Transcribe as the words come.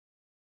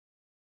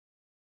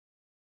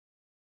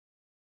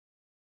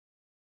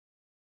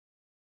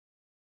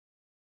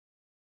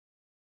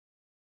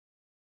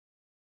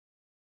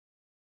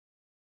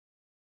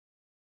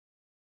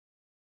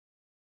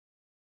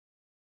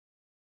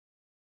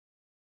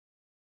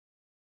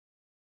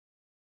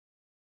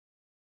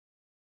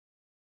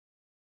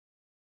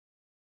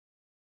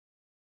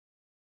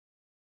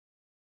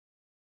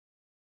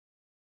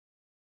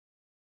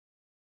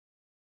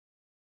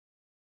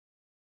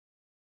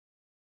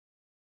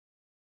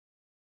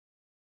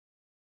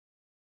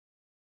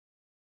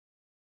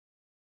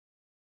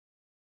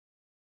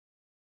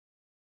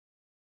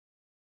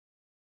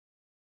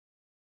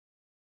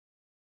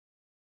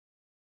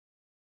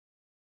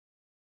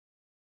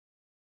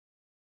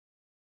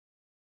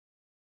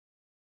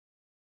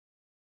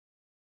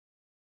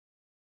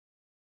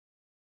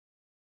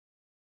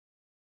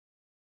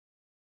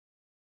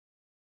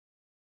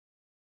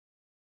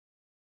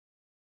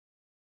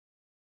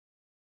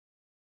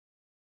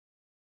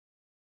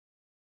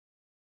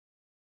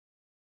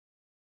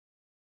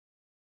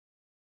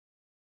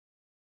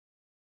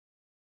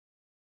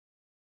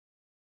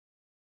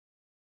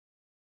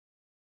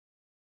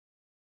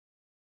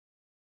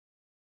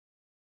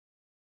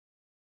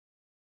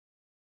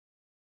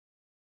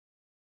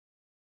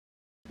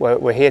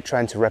we're here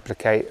trying to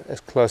replicate as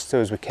close to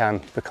as we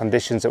can the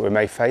conditions that we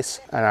may face,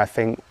 and I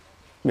think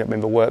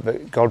the work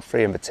that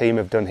Godfrey and the team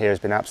have done here has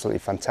been absolutely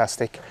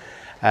fantastic,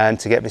 and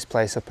to get this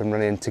place up and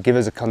running, to give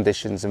us the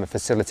conditions and the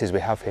facilities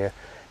we have here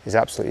is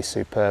absolutely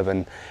superb.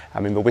 And I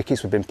mean, the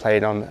wickets we've been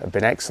playing on have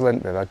been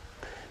excellent. We've had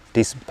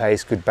decent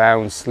pace, good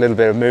bounce, a little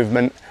bit of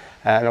movement,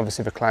 and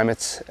obviously the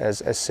climate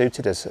has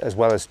suited us, as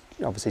well as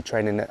obviously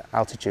training at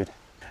altitude.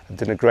 I've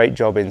done a great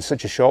job in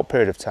such a short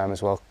period of time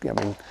as well. I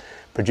mean,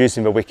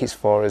 producing the wickets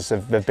for us,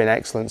 they've been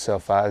excellent so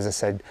far. As I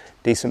said,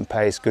 decent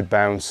pace, good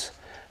bounce,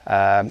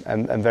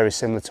 and very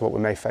similar to what we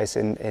may face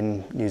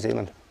in New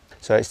Zealand.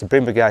 So it's to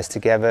bring the guys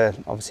together,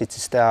 obviously to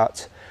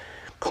start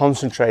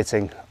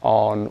concentrating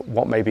on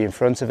what may be in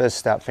front of us,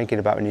 start thinking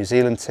about the New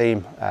Zealand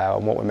team,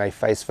 and what we may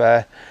face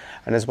there,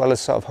 and as well as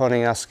sort of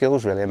honing our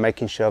skills really, and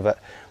making sure that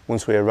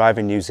once we arrive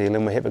in New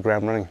Zealand we hit the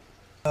ground running.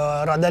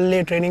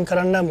 Radella training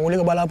කරන්න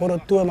මූලික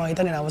බලාපොරොත්තුව මම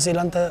හිතන්නේ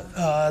නවසීලන්ත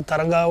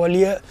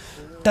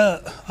තරගාවලියට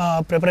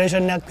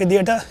preparation එකක්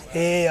විදියට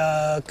ඒ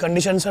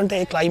conditions වලට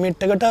ඒ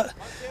climate එකට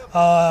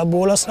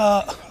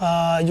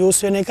bowlersලා use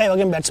වෙන එකයි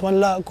වගේම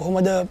batsmanලා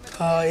කොහොමද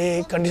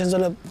ඒ conditions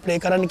වල play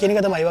කරන්න කියන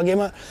එක තමයි. ඒ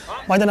වගේම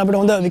මම හිතන්නේ අපිට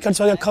හොඳ wickets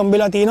වගේක්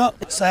හම්බෙලා තියෙනවා.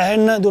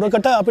 සෑහෙන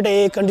දුරකට අපිට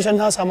ඒ condition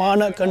හා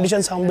සමාන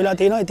conditions හම්බෙලා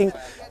තියෙනවා. ඉතින්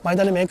මම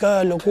හිතන්නේ මේක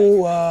ලොකු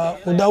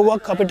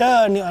උදව්වක් අපිට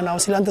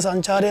නවසීලන්ත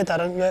සංචාරයේ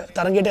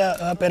තරගයට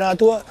පෙර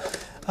ආතුව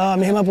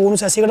මෙහෙම පුහුණු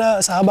සැසියකට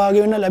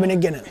සහභාගී වෙන්න ලැබෙන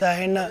එක ගැන.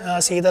 සෑහෙන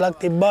සීතලක්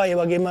තිබ්බා. ඒ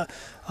වගේම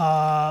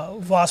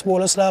fast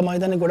bowlersලා මම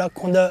හිතන්නේ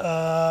ගොඩක් හොඳ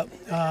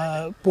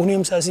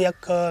පුහුණුම්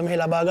සැසියක් මෙහි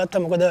ලබා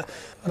ගත්තා. මොකද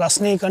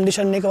රස්නේ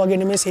condition එක වගේ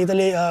නෙමෙයි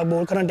සීතලේ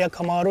බෝල් කරන්න ටිකක්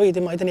අමාරුයි.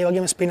 ඉතින් මම හිතන්නේ ඒ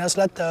වගේම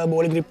ස්පිනර්ස්ලාත්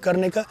බෝල් grip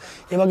කරන එක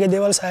ඒ වගේ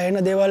දේවල් සෑහෙන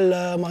දේවල්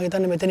මම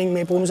හිතන්නේ මෙතනින්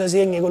මේ පුහුණු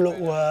සැසියෙන් ඒගොල්ලෝ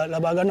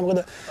ලබා ගන්න. මොකද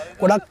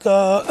ගොඩක්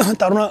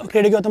තරුණ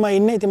ක්‍රීඩකයෝ තමයි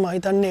ඉන්නේ. ඉතින් මම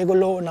හිතන්නේ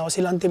ඒගොල්ලෝ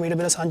නවසීලන්තේ මීට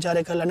පෙර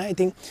සංචාරය කළා නැහැ.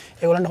 ඉතින්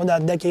ඒගොල්ලන්ට හොඳ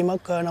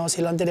අත්දැකීමක්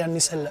නවසීලන්තයට යන්න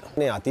ඉස්සෙල්ලා.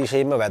 නේ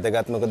අතිශයින්ම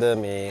වැදගත්. මොකද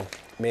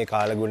මේ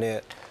කාලගුණය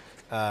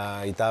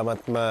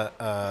ඉතාමත්ම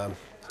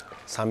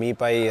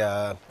සමීපයි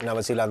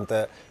නවසීලන්ත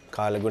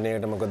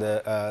කාලගුණයකට. මොකද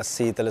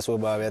සීතල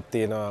ස්වභාවයක්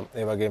තියෙනවා,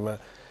 ඒ වගේම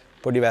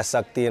පොඩි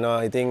වැස්සක්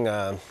තියෙනවා. ඉතින්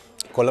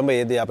කොළඹ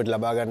ඒ දේ අපිට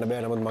ලබා ගන්න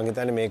බෑ. නමුත් මම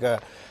හිතන්නේ මේක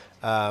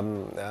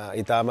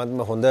ඉතාමත්ම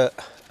හොඳ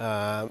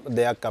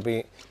දෙයක් අපි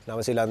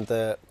නවසීලන්ත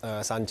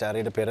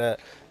සංචාරයට පෙර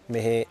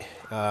මෙහි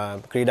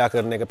ක්‍රීඩා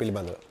කරන එක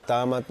පිළිබඳව.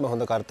 ඉතාමත්ම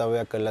හොඳ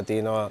කාර්යයක් කරලා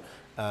තියෙනවා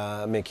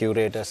මේ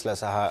කියුරේටර්ස්ලා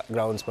සහ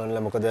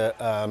ග්‍රවුන්ඩ්ස්මන්ලා. මොකද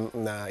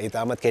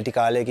ඉතාමත් කෙටි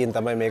කාලයකින්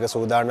තමයි මේක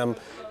සූදානම්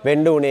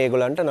වෙන්න උනේ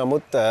ඒගොල්ලන්ට.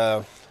 නමුත්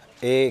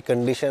ඒ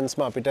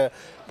කන්ඩිෂන්ස්ම අපිට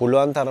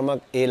පුළුවන්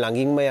තරමක් ඒ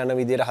ළඟින්ම යන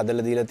විදියට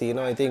හදලා දීලා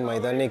තියෙනවා. ඉතින් මම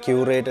හිතන්නේ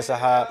කියුරේටර්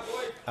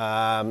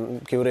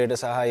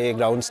සහ ඒ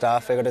ග්‍රවුන්ඩ්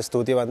ස්ටාෆ් එකට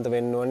ස්තුතිවන්ත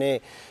වෙන්න ඕනේ.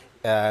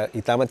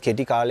 ඉතාමත්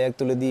කෙටි කාලයක්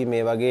තුලදී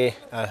මේ වගේ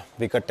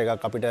විකට්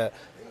එකක් අපිට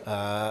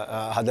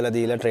හදලා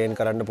දීලා ට්‍රේන්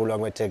කරන්න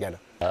පුළුවන් වෙච්ච එක ගැන.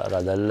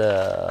 රදල්ල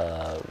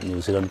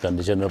නිව්සිලන්ඩ්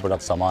කන්ඩිෂන් වලට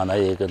පොඩක්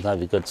සමානයි. ඒක නිසා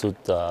විකට්ස්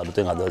උත්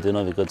අලුතෙන් හදලා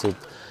තියෙනවා. විකට්ස් උත්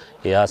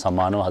එයා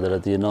සමානව හදලා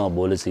තියෙනවා.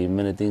 බෝලේ සීම්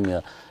වෙන. ඉතින්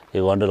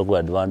ඒගොල්ලන්ට ලොකු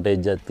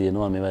ඇඩ්වාන්ටේජ් එකක්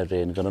තියෙනවා මේවා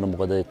ට්‍රේන් කරනකොට.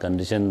 මොකද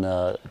කන්ඩිෂන්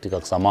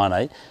ටිකක්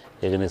සමානයි.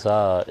 ඒක නිසා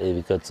ඒ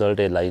විකට්ස්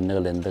වලට ඒ ලයින්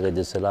එක ලෙන්ත් එක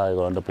ඇඩ්ජස්ට් වෙලා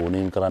ඒගොල්ලන්ට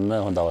පූනින් කරන්න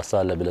හොඳ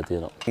අවස්ථාවක් ලැබිලා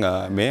තියෙනවා.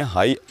 මේ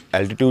හයි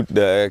ඇල්ටිටියුඩ්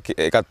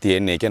එකක්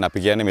තියෙන්නේ. ඒ කියන්නේ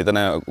අපි කියන්නේ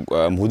මෙතන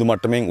මුහුදු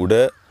මට්ටමින් උඩ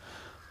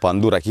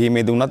පන්දු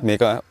රැකීමේදී වුණත්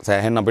මේක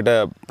සෑහෙන අපිට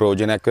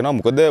ප්‍රයෝජනයක් වෙනවා.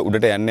 මොකද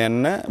උඩට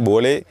යන්න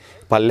බෝලේ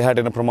පල්ලෙහාට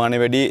එන ප්‍රමාණය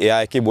වැඩි, එයා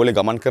එකේ බෝලේ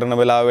ගමන් කරන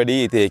වෙලාව වැඩි.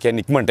 ඉතින් ඒ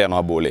කියන්නේ ඉක්මනට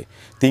යනවා බෝලේ.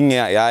 ඉතින්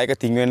එයා එක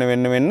තින්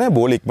වෙන්න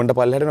බෝලේ ඉක්මනට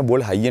පල්ලෙහාට එන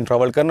බෝලේ හයියෙන්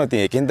ට්‍රැවල් කරනවා.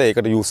 ඉතින් ඒකෙන්ද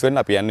ඒකට යූස්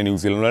වෙන්න අපි යන්නේ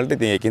නිව්සීලන්ත වලට.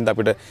 ඉතින් ඒකෙන්ද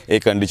අපිට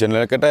ඒ කන්ඩිෂන්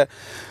වලකට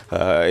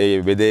ඒ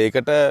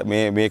වෙදේකට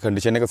මේ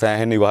කන්ඩිෂන් එක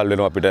සෑහෙන ඉවහල්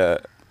වෙනවා අපිට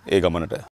ඒ ගමනට.